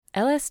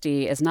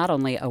LSD is not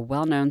only a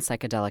well-known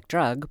psychedelic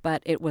drug,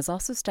 but it was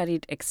also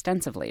studied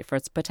extensively for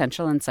its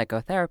potential in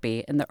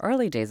psychotherapy in the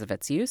early days of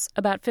its use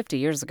about 50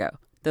 years ago.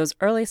 Those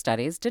early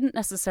studies didn't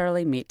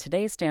necessarily meet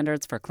today's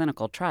standards for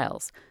clinical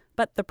trials,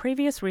 but the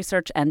previous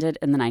research ended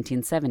in the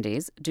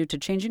 1970s due to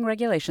changing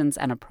regulations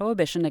and a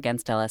prohibition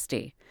against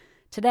LSD.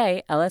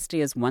 Today,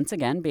 LSD is once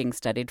again being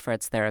studied for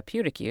its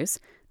therapeutic use,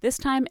 this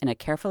time in a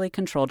carefully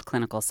controlled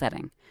clinical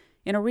setting.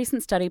 In a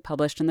recent study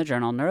published in the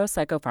journal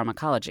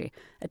Neuropsychopharmacology,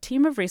 a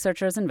team of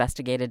researchers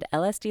investigated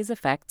LSD's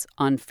effects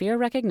on fear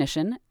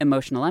recognition,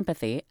 emotional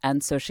empathy,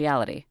 and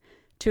sociality.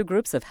 2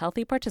 groups of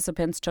healthy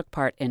participants took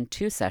part in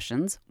 2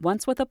 sessions,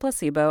 once with a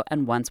placebo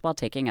and once while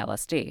taking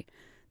LSD.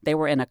 They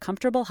were in a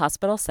comfortable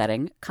hospital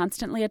setting,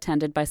 constantly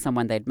attended by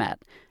someone they'd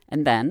met.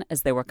 And then,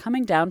 as they were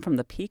coming down from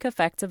the peak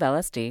effects of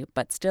LSD,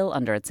 but still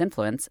under its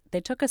influence, they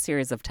took a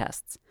series of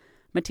tests.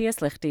 Matthias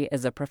Liechti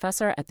is a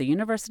professor at the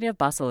University of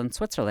Basel in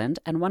Switzerland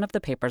and one of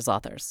the paper's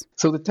authors.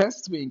 So the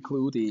tests we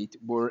included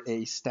were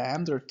a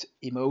standard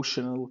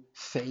emotional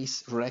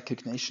face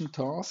recognition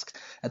task.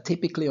 And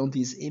typically on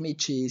these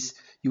images,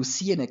 you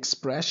see an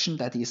expression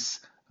that is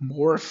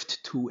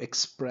morphed to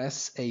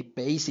express a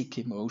basic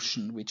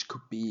emotion, which could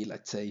be,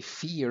 let's say,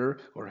 fear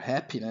or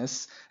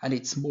happiness, and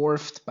it's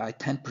morphed by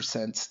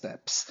 10%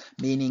 steps,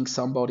 meaning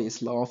somebody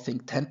is laughing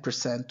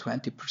 10%,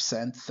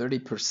 20%,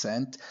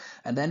 30%,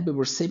 and then we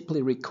were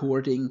simply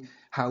recording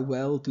how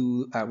well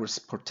do our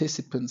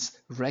participants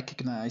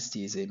recognize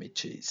these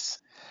images.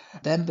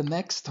 Then the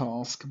next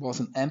task was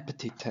an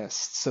empathy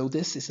test. So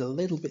this is a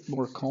little bit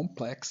more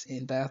complex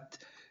in that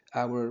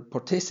our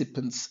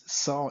participants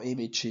saw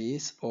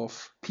images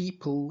of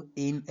people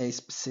in a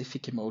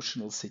specific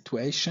emotional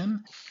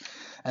situation,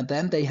 and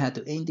then they had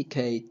to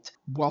indicate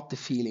what the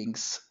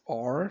feelings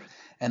are,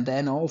 and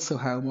then also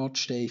how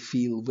much they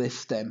feel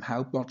with them,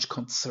 how much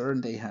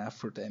concern they have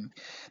for them.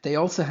 They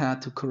also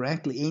had to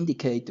correctly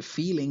indicate the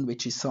feeling,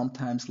 which is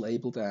sometimes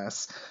labeled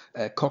as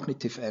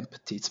cognitive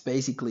empathy. It's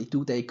basically,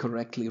 do they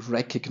correctly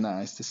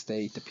recognize the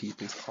state the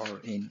people are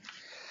in?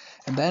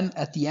 And then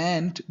at the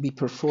end, we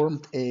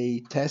performed a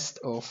test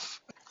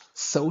of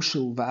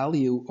social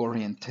value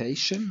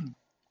orientation.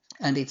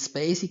 And it's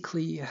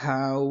basically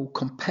how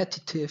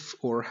competitive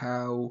or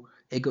how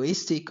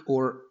egoistic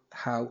or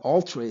how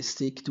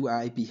altruistic do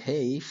I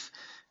behave,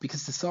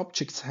 because the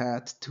subjects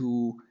had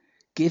to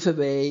give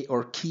away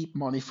or keep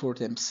money for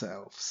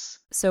themselves.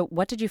 So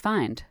what did you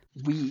find?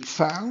 We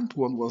found,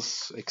 one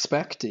was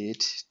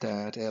expected,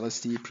 that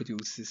LSD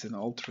produces an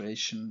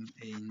alteration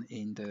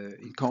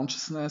in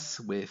consciousness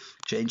with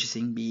changes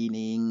in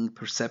meaning,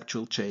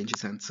 perceptual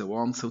changes, and so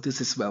on. So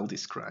this is well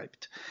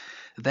described.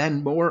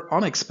 Then more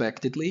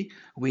unexpectedly,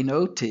 we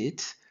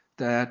noted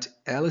that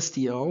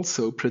LSD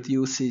also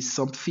produces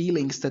some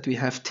feelings that we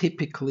have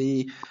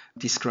typically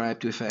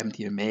described with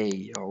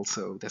MDMA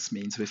also. This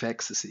means with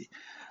ecstasy.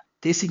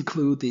 This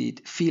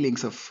included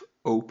feelings of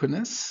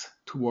openness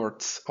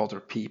towards other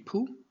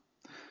people,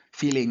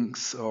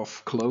 feelings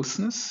of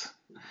closeness,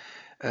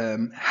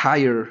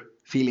 higher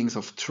feelings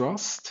of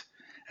trust,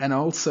 and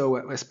also,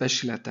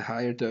 especially at the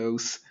higher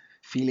dose,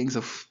 feelings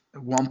of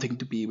wanting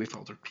to be with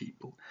other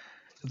people.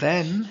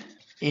 Then,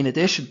 in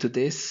addition to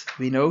this,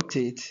 we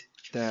noted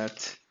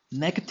that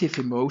negative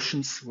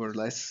emotions were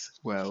less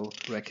well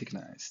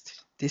recognized.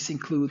 This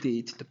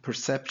included the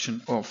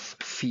perception of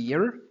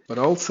fear, but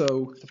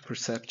also the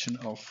perception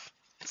of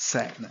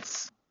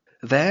sadness.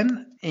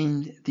 Then,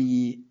 in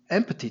the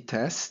empathy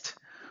test,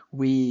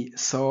 we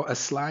saw a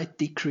slight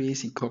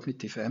decrease in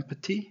cognitive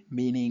empathy,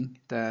 meaning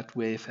that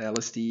with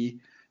LSD,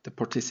 the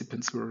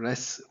participants were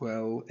less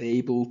well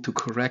able to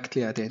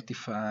correctly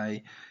identify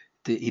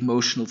the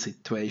emotional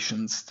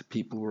situations the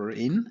people were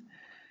in.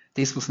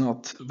 This was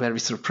not very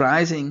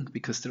surprising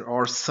because there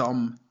are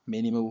some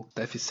minimal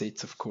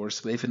deficits, of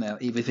course, within an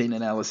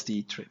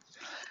LSD trip.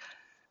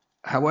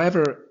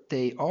 However,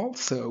 they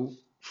also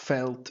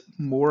felt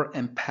more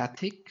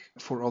empathic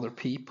for other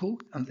people,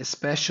 and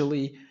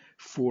especially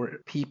for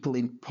people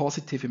in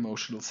positive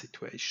emotional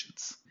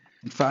situations.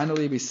 And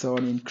finally, we saw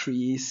an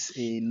increase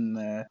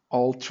in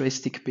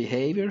altruistic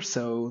behavior.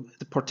 So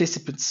the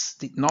participants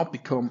did not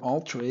become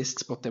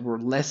altruists, but they were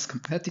less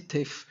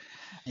competitive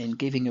in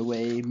giving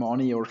away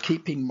money or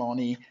keeping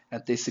money.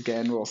 And this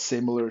again was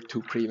similar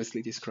to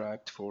previously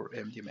described for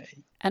MDMA.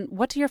 And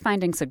what do your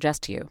findings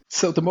suggest to you?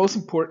 So the most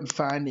important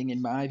finding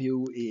in my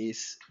view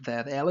is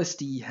that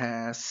LSD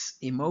has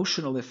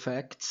emotional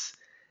effects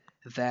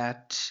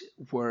that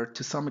were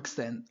to some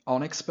extent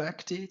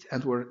unexpected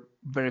and were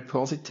very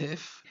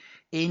positive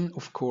in,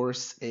 of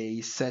course,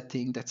 a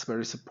setting that's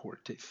very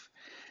supportive.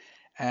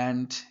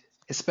 And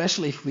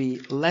especially if we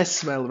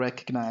less well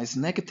recognize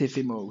negative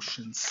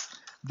emotions,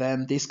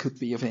 then this could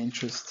be of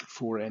interest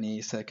for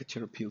any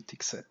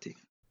psychotherapeutic setting.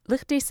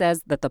 Liechti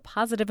says that the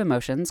positive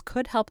emotions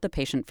could help the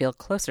patient feel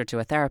closer to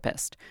a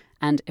therapist.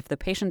 And if the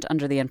patient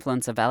under the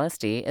influence of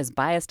LSD is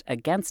biased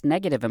against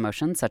negative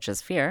emotions such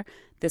as fear,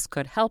 this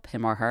could help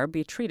him or her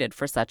be treated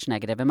for such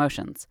negative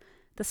emotions.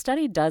 the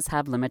study does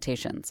have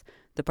limitations.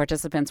 The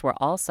participants were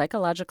all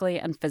psychologically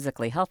and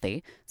physically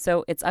healthy,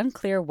 so it's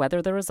unclear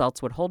whether the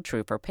results would hold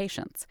true for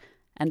patients.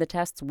 And the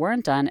tests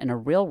weren't done in a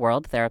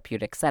real-world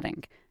therapeutic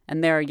setting.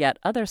 And there are yet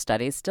other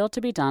studies still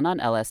to be done on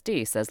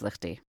LSD, says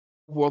Liechti.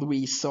 What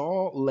we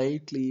saw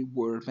lately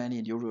were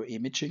many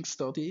neuroimaging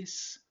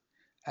studies.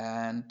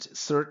 And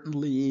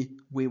certainly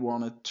we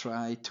want to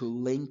try to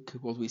link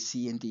what we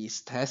see in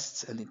these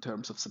tests and in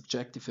terms of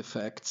subjective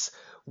effects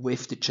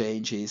with the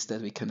changes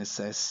that we can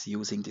assess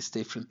using these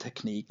different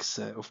techniques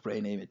of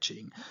brain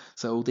imaging.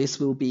 So this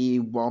will be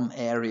one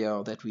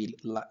area that we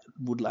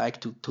would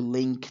like to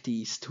link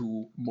these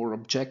two more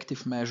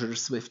objective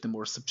measures with the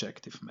more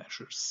subjective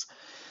measures.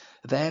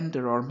 Then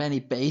there are many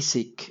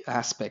basic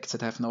aspects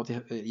that have not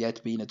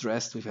yet been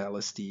addressed with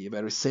LSD. A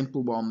very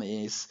simple one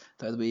is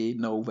that we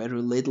know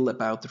very little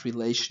about the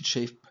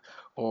relationship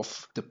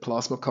of the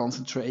plasma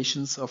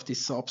concentrations of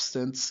this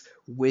substance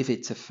with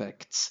its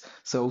effects.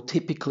 So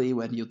typically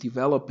when you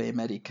develop a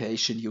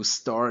medication, you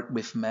start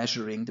with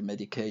measuring the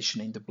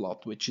medication in the blood,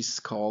 which is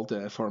called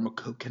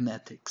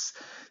pharmacokinetics.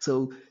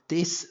 So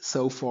this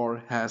so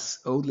far has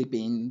only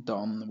been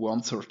done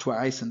once or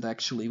twice, and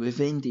actually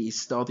within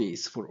these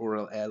studies for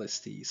oral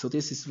LSD. So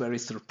this is very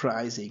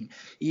surprising.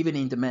 Even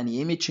in the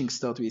many imaging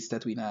studies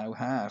that we now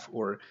have,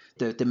 or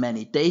the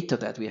many data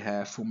that we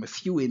have from a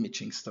few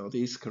imaging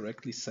studies,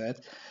 correctly said,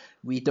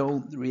 we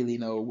don't really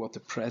know what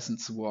the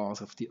presence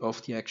was of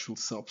the actual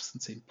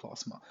substance in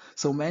plasma.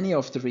 So many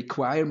of the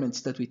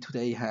requirements that we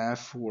today have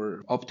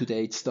for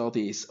up-to-date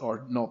studies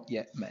are not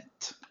yet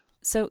met.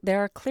 So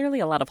there are clearly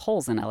a lot of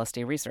holes in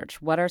LSD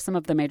research. What are some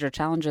of the major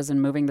challenges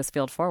in moving this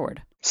field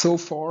forward? So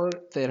far,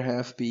 there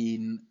have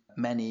been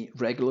many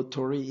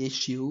regulatory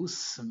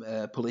issues,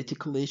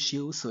 political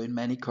issues. So in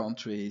many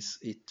countries,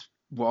 it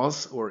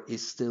was or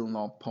is still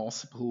not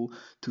possible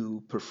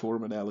to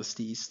perform an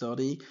LSD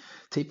study,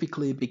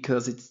 typically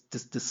because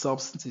the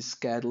substance is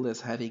scheduled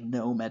as having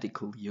no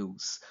medical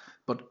use.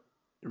 But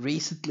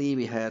recently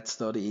we had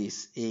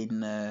studies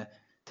in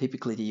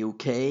typically the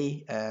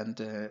UK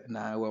and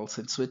now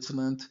also in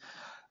Switzerland.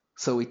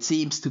 So it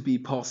seems to be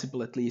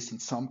possible, at least in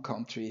some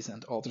countries,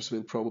 and others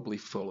will probably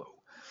follow.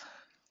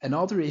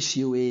 Another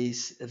issue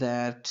is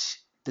that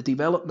the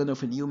development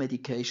of a new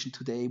medication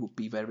today would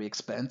be very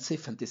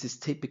expensive, and this is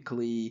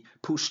typically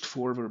pushed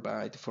forward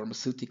by the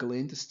pharmaceutical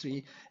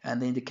industry.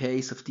 And in the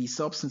case of these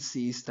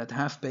substances that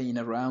have been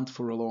around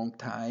for a long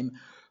time,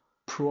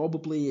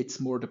 probably it's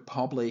more the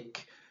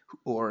public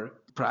or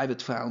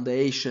private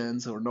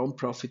foundations or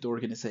non-profit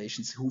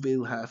organizations who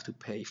will have to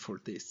pay for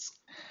this.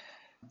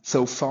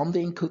 So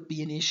funding could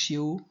be an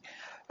issue.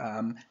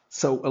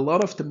 So a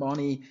lot of the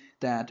money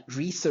that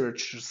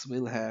researchers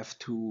will have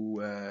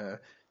to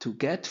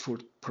get for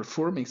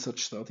performing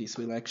such studies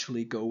will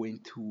actually go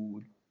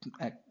into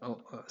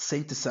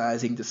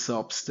synthesizing the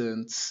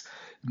substance,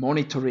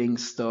 monitoring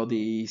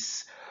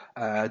studies,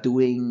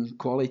 doing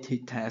quality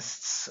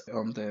tests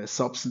on the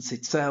substance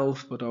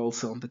itself, but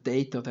also on the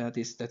data that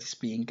is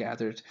being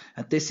gathered.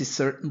 And this is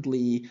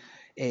certainly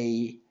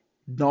a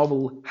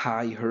novel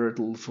high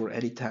hurdle for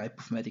any type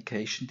of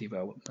medication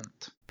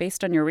development.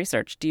 Based on your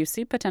research, do you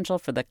see potential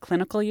for the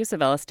clinical use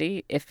of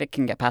LSD if it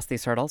can get past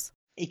these hurdles?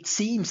 It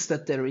seems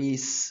that there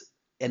is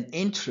an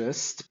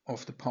interest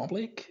of the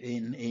public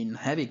in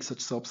having such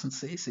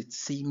substances. It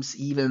seems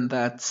even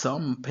that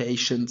some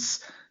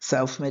patients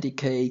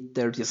self-medicate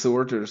their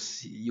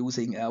disorders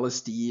using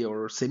LSD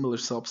or similar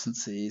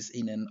substances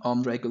in an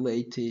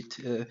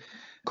unregulated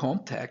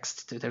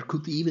context. There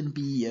could even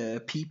be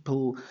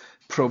people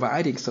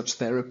providing such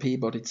therapy,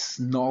 but it's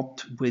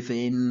not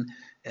within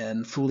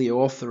a fully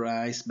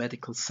authorized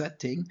medical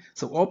setting.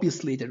 So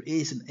obviously there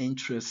is an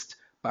interest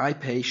by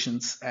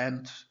patients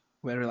and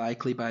very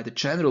likely by the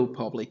general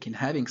public in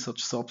having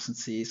such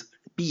substances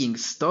being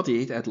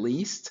studied at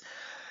least.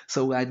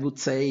 So I would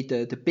say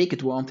the big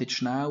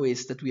advantage now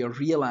is that we are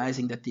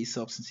realizing that these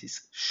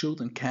substances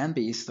should and can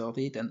be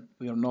studied, and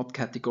we are not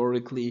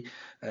categorically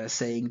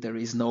saying there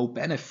is no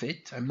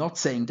benefit. I'm not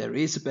saying there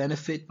is a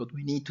benefit, but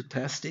we need to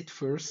test it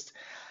first.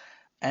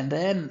 And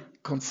then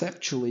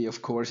conceptually,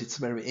 of course, it's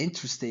very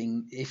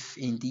interesting if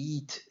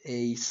indeed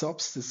a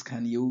substance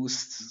can be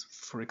used,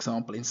 for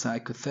example, in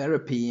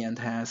psychotherapy and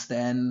has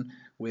then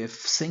with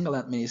single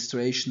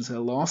administrations a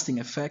lasting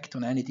effect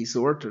on any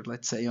disorder,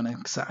 let's say on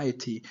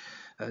anxiety.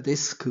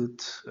 This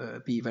could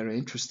be very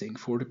interesting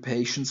for the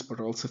patients, but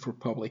also for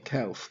public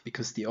health,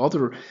 because the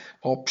other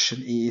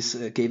option is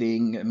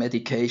giving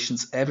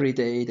medications every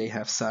day. They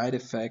have side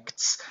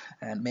effects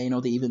and may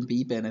not even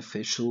be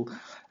beneficial.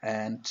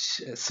 And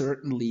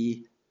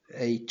certainly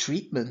a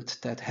treatment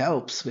that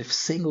helps with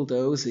single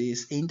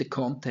doses in the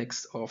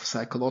context of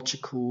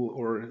psychological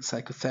or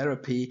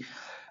psychotherapy,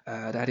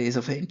 that is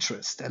of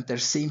interest. And there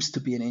seems to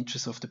be an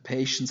interest of the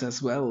patients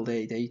as well.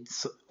 They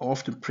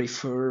often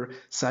prefer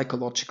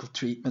psychological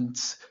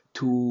treatments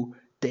to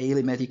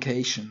daily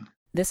medication.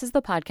 This is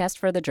the podcast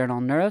for the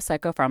journal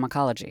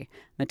Neuropsychopharmacology.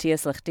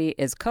 Matthias Liechti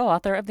is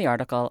co-author of the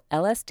article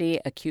LSD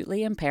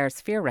Acutely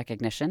Impairs Fear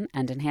Recognition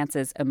and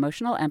Enhances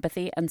Emotional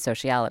Empathy and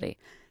Sociality.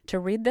 To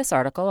read this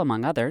article,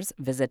 among others,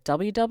 visit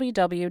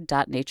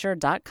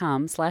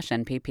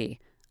www.nature.com/NPP.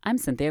 I'm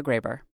Cynthia Graber.